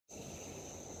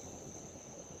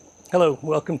Hello,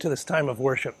 welcome to this time of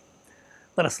worship.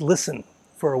 Let us listen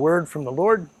for a word from the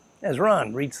Lord as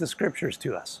Ron reads the scriptures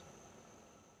to us.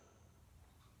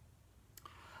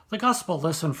 The gospel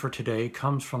lesson for today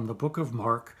comes from the book of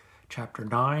Mark, chapter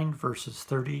 9, verses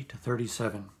 30 to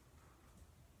 37.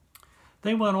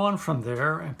 They went on from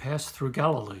there and passed through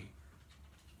Galilee.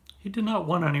 He did not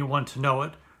want anyone to know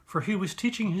it, for he was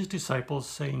teaching his disciples,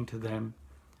 saying to them,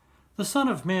 "The Son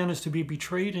of Man is to be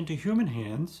betrayed into human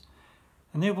hands,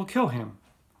 and they will kill him.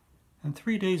 And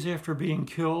 3 days after being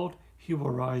killed, he will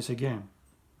rise again."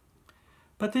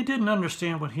 But they didn't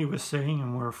understand what he was saying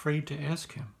and were afraid to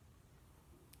ask him.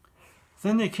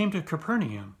 Then they came to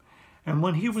Capernaum, and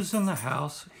when he was in the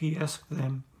house, he asked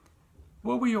them,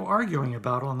 "What were you arguing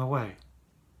about on the way?"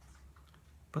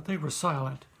 But they were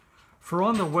silent, for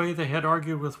on the way they had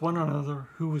argued with one another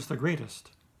who was the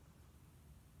greatest.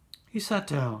 He sat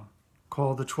down,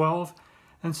 called the 12,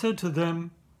 and said to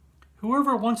them,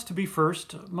 "Whoever wants to be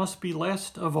first must be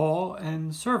last of all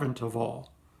and servant of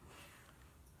all."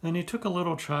 Then he took a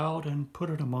little child and put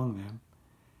it among them,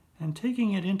 and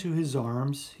taking it into his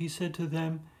arms, he said to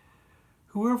them,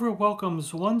 "Whoever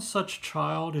welcomes one such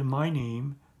child in my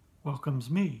name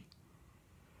welcomes me.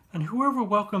 And whoever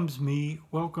welcomes me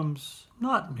welcomes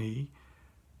not me,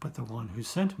 but the one who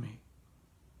sent me."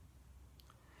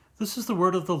 This is the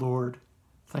word of the Lord.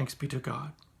 Thanks be to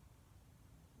God.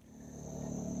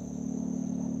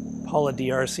 Paula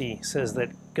D'Arcy says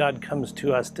that God comes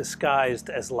to us disguised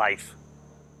as life.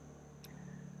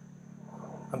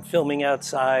 I'm filming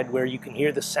outside where you can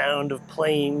hear the sound of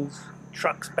planes,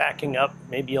 trucks backing up,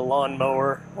 maybe a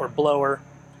lawnmower or blower.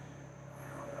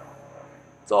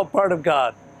 It's all part of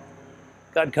God.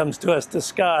 God comes to us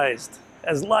disguised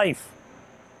as life.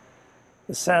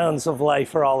 The sounds of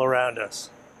life are all around us.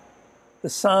 The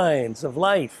signs of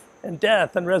life and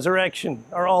death and resurrection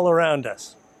are all around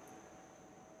us.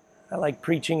 I like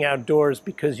preaching outdoors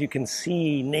because you can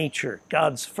see nature,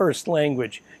 God's first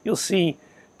language. You'll see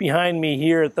behind me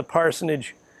here at the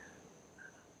parsonage,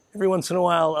 every once in a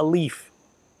while, a leaf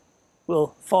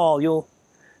will fall. You'll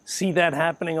see that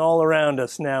happening all around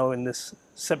us now in this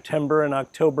September and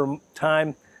October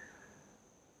time.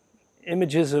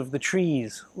 Images of the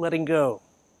trees letting go,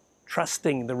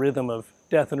 trusting the rhythm of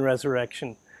death and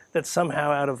resurrection, that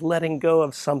somehow out of letting go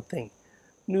of something,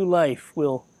 new life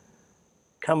will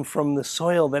come from the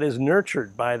soil that is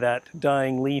nurtured by that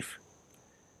dying leaf.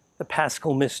 The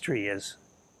Paschal mystery, as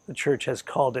the church has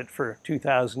called it for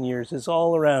 2,000 years, is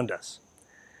all around us.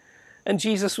 And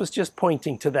Jesus was just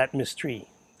pointing to that mystery,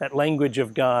 that language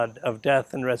of God, of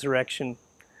death and resurrection.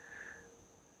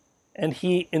 And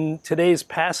he, in today's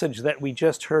passage that we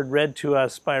just heard read to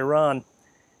us by Ron,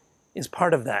 is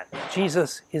part of that.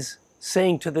 Jesus is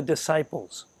saying to the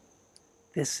disciples,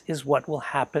 this is what will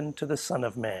happen to the Son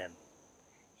of Man.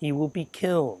 He will be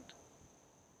killed,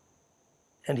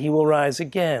 and he will rise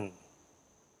again.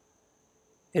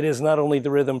 It is not only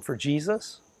the rhythm for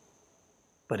Jesus,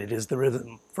 but it is the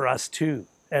rhythm for us too,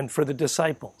 and for the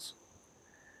disciples.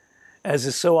 As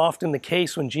is so often the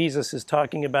case when Jesus is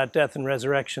talking about death and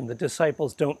resurrection, the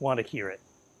disciples don't want to hear it.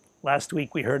 Last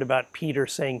week we heard about Peter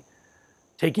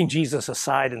taking Jesus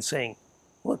aside and saying,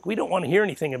 "Look, we don't want to hear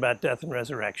anything about death and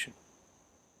resurrection."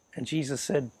 And Jesus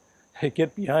said,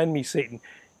 "Get behind me, Satan.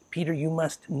 Peter, you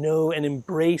must know and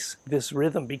embrace this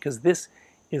rhythm, because this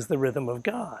is the rhythm of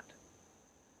God.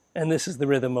 And this is the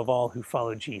rhythm of all who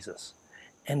follow Jesus."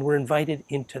 And we're invited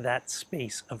into that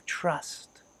space of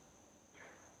trust.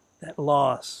 That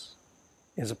loss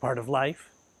is a part of life,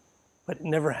 but it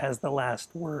never has the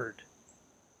last word.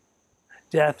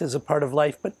 Death is a part of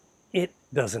life, but it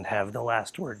doesn't have the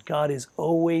last word. God is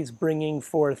always bringing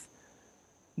forth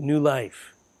new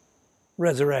life,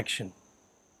 resurrection,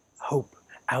 hope,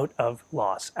 out of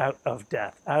loss, out of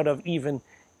death, out of even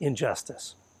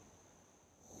injustice.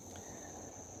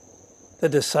 The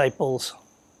disciples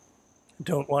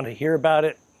don't want to hear about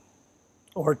it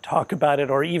or talk about it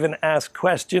or even ask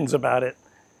questions about it.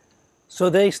 So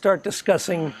they start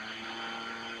discussing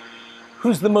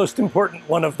who's the most important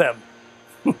one of them.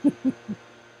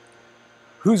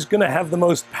 Who's going to have the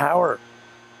most power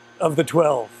of the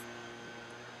 12?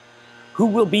 Who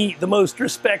will be the most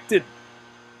respected?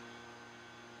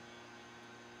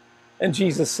 And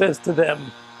Jesus says to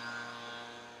them,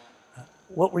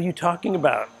 "What were you talking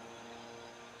about?"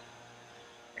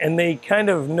 And they kind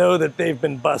of know that they've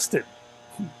been busted.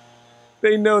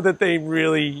 They know that they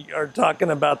really are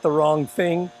talking about the wrong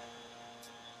thing.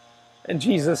 And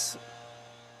Jesus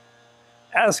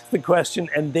asks the question,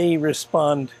 and they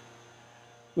respond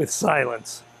with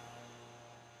silence.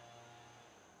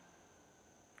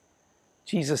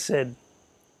 Jesus said,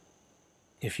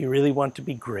 If you really want to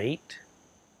be great,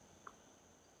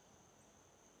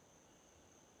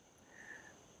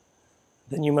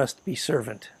 then you must be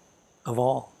servant of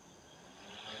all.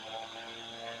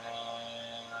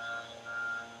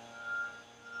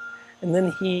 And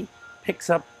then he picks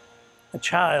up a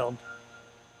child.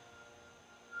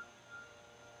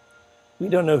 We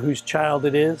don't know whose child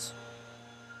it is.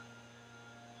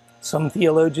 Some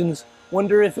theologians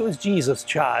wonder if it was Jesus'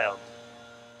 child.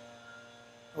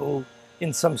 Oh,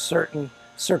 in some certain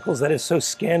circles that is so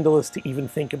scandalous to even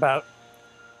think about.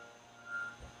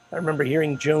 I remember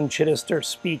hearing Joan Chittister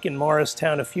speak in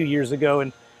Morristown a few years ago,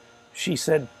 and she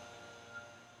said,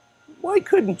 "Why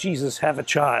couldn't Jesus have a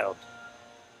child?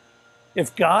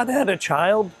 If God had a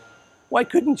child, why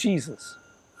couldn't Jesus?"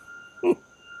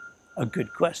 A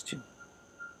good question.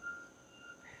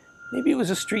 Maybe it was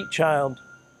a street child,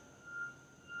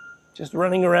 just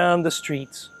running around the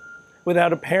streets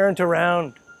without a parent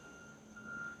around.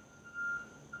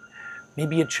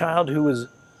 Maybe a child who was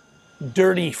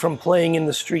dirty from playing in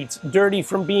the streets, dirty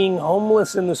from being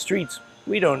homeless in the streets.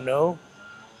 We don't know.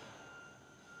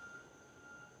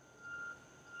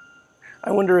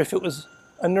 I wonder if it was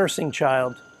a nursing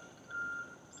child,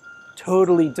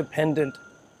 totally dependent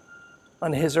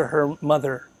on his or her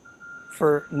mother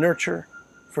for nurture,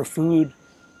 for food,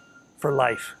 for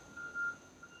life.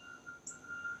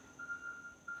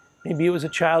 Maybe it was a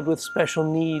child with special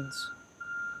needs.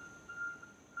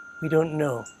 We don't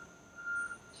know.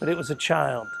 But it was a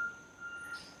child.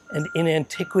 And in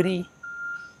antiquity,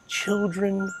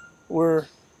 children were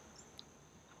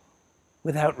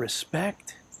without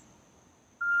respect,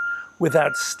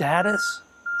 without status.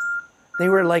 They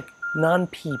were like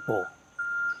non-people.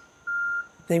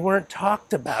 They weren't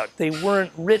talked about. They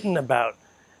weren't written about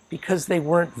because they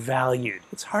weren't valued.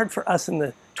 It's hard for us in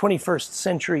the 21st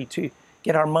century to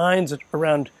get our minds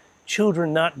around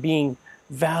children not being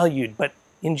valued. But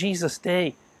in Jesus'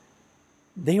 day,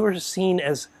 they were seen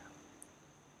as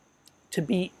to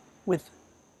be with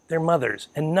their mothers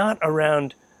and not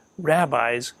around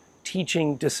rabbis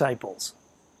teaching disciples.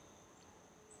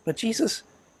 But Jesus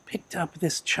picked up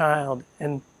this child,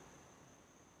 and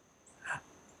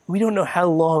we don't know how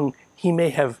long he may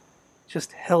have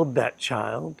just held that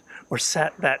child or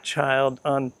sat that child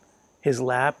on his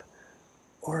lap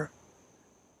or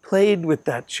played with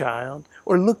that child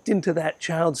or looked into that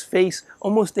child's face,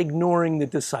 almost ignoring the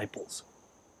disciples.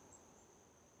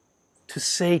 To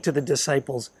say to the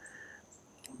disciples,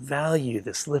 value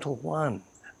this little one,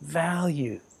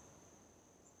 value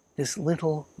this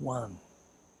little one.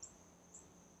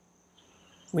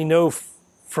 We know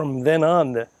from then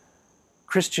on the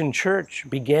Christian church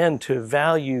began to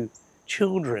value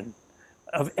children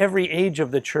of every age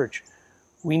of the church.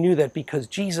 We knew that because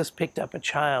Jesus picked up a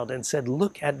child and said,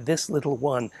 look at this little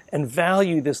one and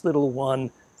value this little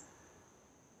one,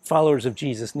 followers of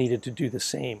Jesus needed to do the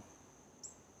same.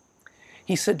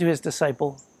 He said to his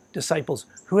disciples,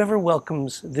 whoever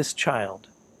welcomes this child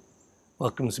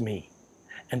welcomes me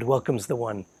and welcomes the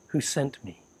one who sent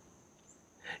me.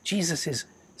 Jesus is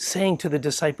saying to the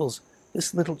disciples,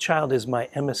 this little child is my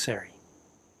emissary.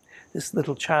 This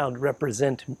little child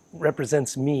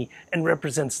represents me and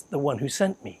represents the one who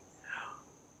sent me.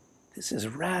 This is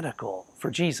radical for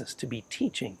Jesus to be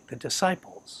teaching the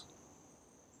disciples.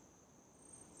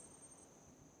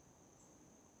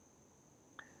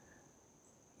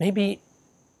 Maybe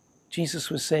Jesus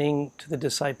was saying to the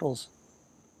disciples,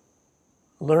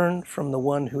 learn from the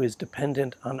one who is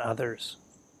dependent on others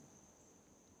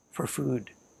for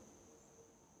food,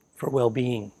 for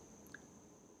well-being,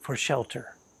 for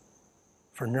shelter,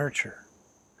 for nurture.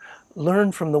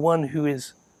 Learn from the one who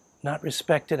is not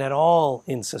respected at all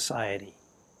in society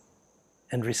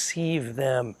and receive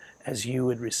them as you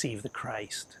would receive the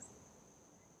Christ.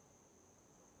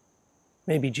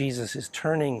 Maybe Jesus is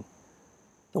turning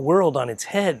the world on its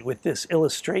head with this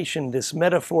illustration, this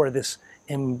metaphor, this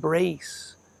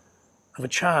embrace of a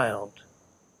child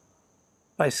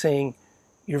by saying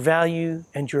your value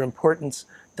and your importance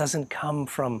doesn't come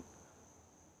from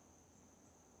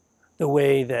the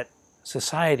way that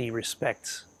society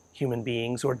respects human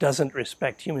beings or doesn't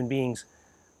respect human beings.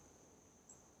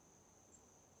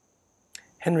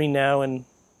 Henry Nouwen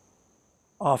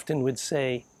often would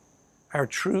say, our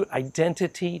true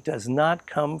identity does not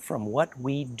come from what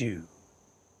we do.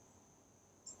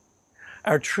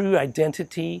 Our true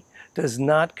identity does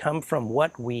not come from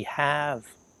what we have.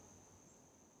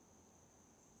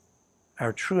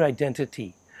 Our true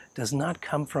identity does not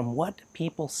come from what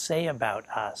people say about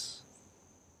us.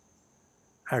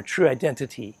 Our true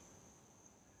identity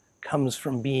comes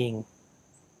from being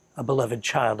a beloved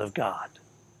child of God.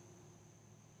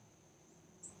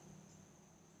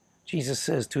 Jesus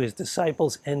says to his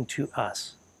disciples and to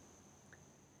us,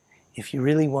 if you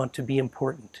really want to be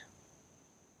important,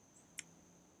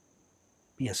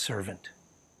 be a servant.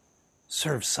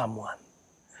 Serve someone.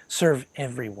 Serve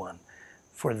everyone.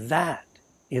 For that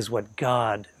is what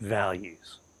God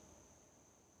values.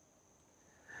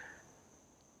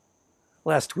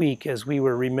 Last week, as we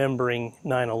were remembering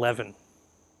 9/11,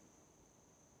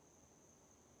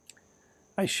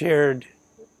 I shared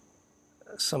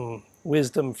some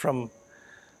wisdom from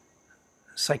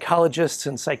psychologists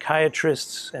and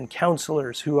psychiatrists and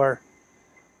counselors who are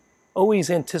always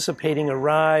anticipating a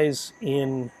rise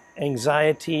in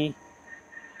anxiety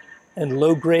and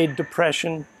low-grade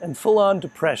depression and full-on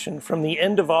depression from the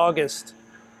end of August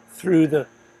through the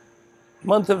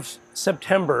month of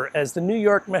September, as the New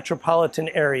York metropolitan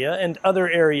area and other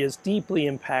areas deeply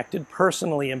impacted,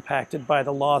 personally impacted by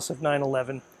the loss of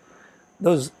 9/11,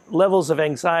 those levels of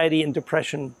anxiety and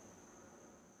depression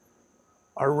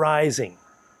are rising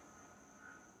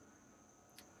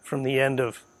from the end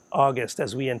of August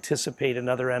as we anticipate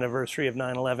another anniversary of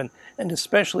 9/11, and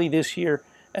especially this year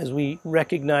as we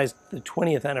recognize the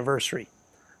 20th anniversary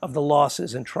of the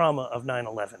losses and trauma of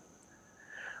 9/11.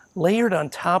 Layered on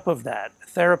top of that,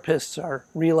 therapists are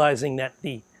realizing that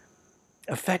the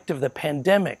effect of the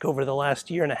pandemic over the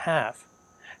last year and a half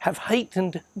have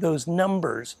heightened those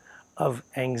numbers of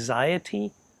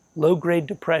anxiety, low-grade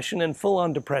depression, and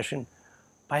full-on depression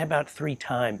by about 3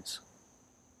 times.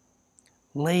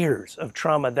 Layers of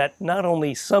trauma that not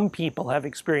only some people have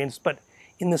experienced, but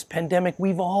in this pandemic,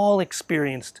 we've all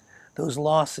experienced those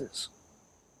losses.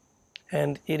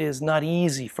 And it is not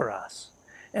easy for us.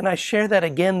 And I share that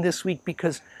again this week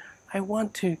because I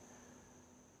want to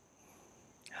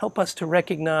help us to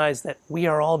recognize that we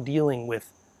are all dealing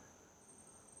with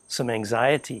some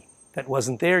anxiety that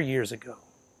wasn't there years ago.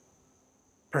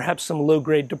 Perhaps some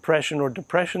low-grade depression or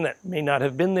depression that may not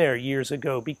have been there years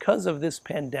ago because of this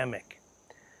pandemic.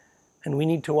 And we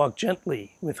need to walk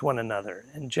gently with one another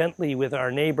and gently with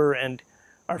our neighbor and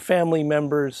our family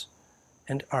members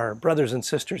and our brothers and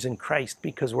sisters in Christ,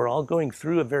 because we're all going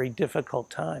through a very difficult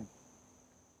time.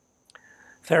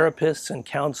 Therapists and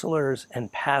counselors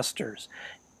and pastors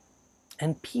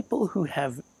and people who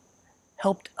have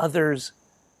helped others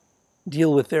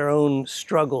deal with their own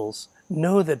struggles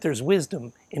know that there's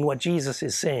wisdom in what Jesus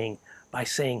is saying by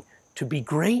saying to be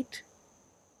great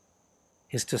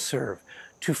is to serve.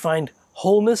 To find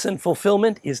wholeness and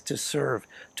fulfillment is to serve.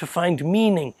 To find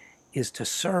meaning is to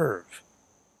serve.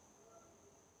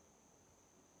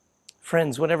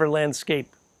 Friends, whatever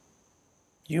landscape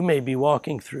you may be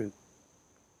walking through,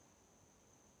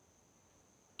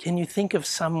 can you think of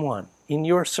someone in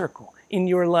your circle, in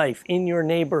your life, in your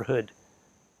neighborhood,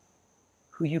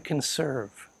 who you can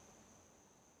serve?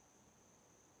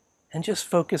 And just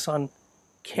focus on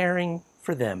caring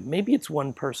for them. Maybe it's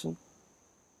one person.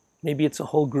 Maybe it's a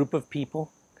whole group of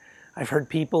people. I've heard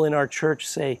people in our church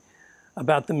say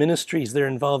about the ministries they're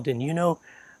involved in, you know,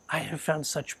 I have found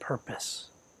such purpose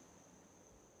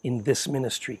in this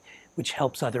ministry, which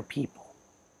helps other people.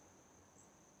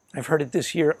 I've heard it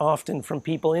this year often from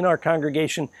people in our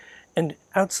congregation and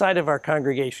outside of our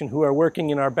congregation who are working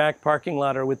in our back parking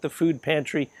lot or with the food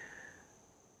pantry,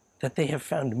 that they have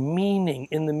found meaning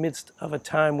in the midst of a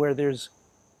time where there's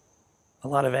a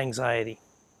lot of anxiety.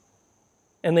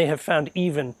 And they have found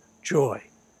even joy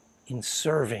in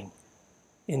serving,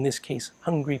 in this case,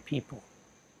 hungry people.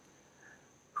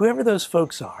 Whoever those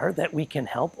folks are that we can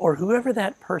help, or whoever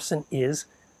that person is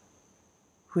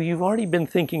who you've already been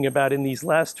thinking about in these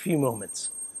last few moments,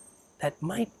 that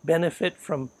might benefit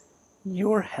from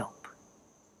your help.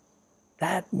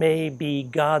 That may be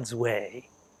God's way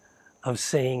of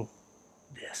saying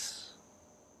this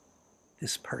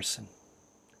person,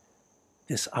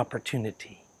 this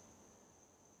opportunity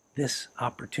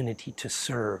to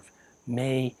serve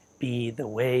may be the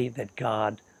way that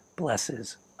God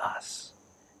blesses us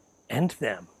and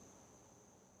them.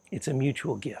 It's a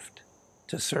mutual gift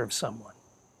to serve someone.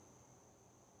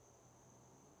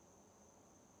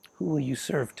 Who will you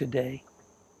serve today?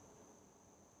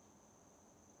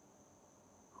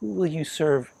 Who will you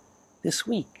serve this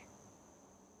week?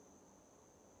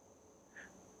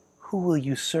 Who will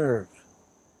you serve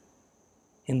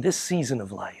in this season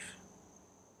of life?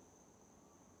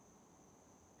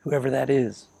 Whoever that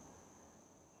is,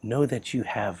 know that you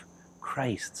have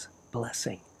Christ's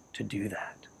blessing to do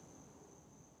that.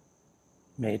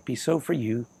 May it be so for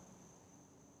you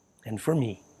and for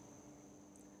me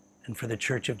and for the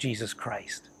Church of Jesus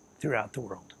Christ throughout the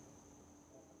world.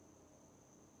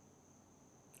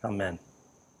 Amen.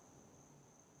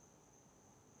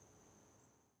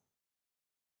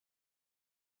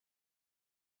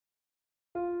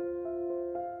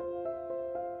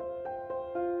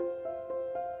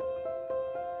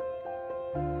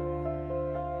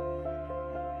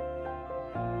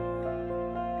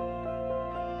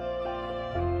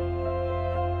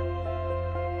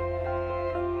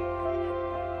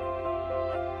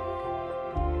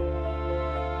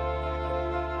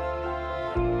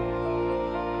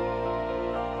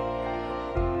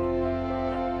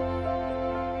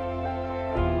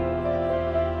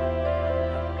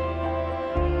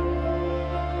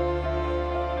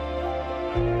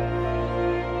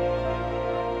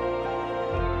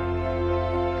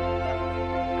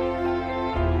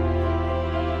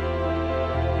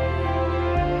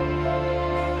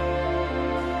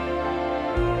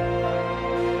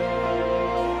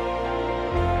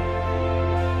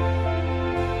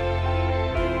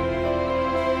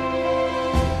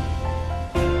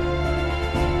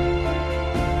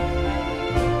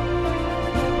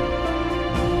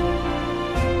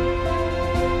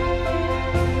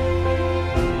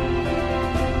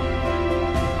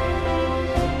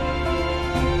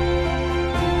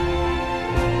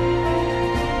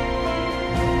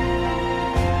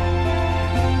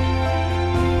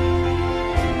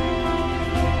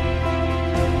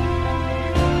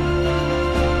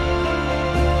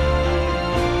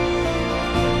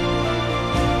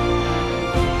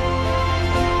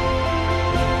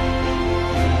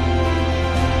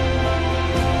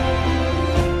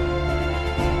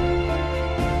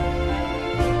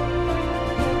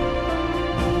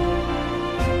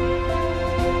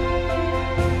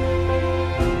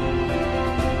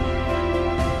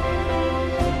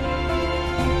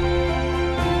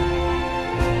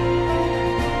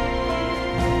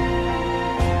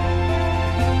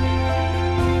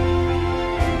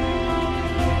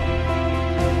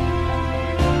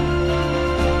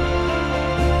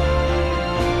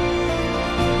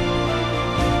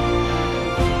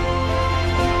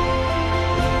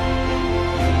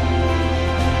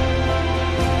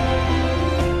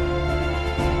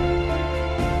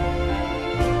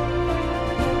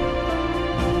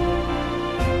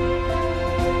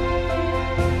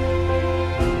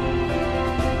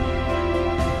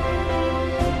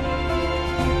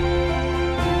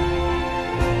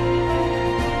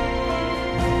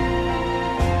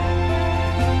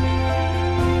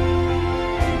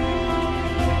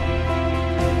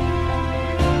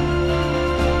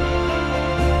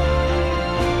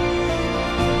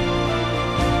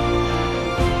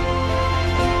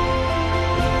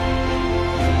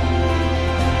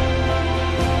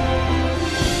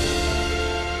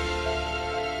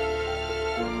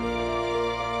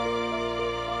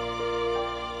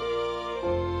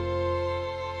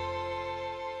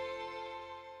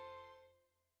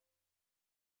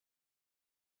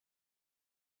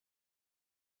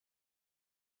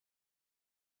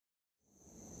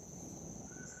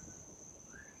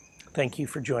 Thank you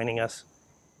for joining us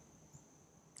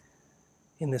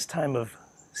in this time of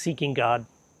seeking God,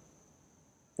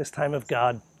 this time of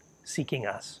God seeking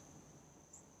us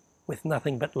with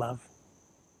nothing but love.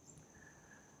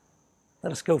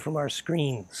 Let us go from our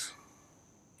screens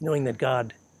knowing that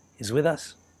God is with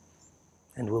us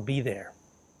and will be there.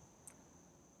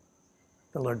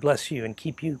 The Lord bless you and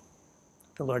keep you.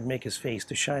 The Lord make his face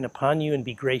to shine upon you and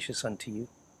be gracious unto you.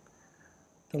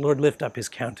 The Lord lift up his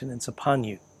countenance upon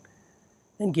you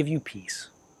and give you peace,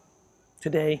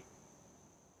 today,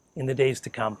 in the days to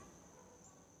come,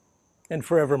 and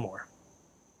forevermore.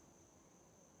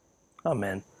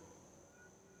 Amen.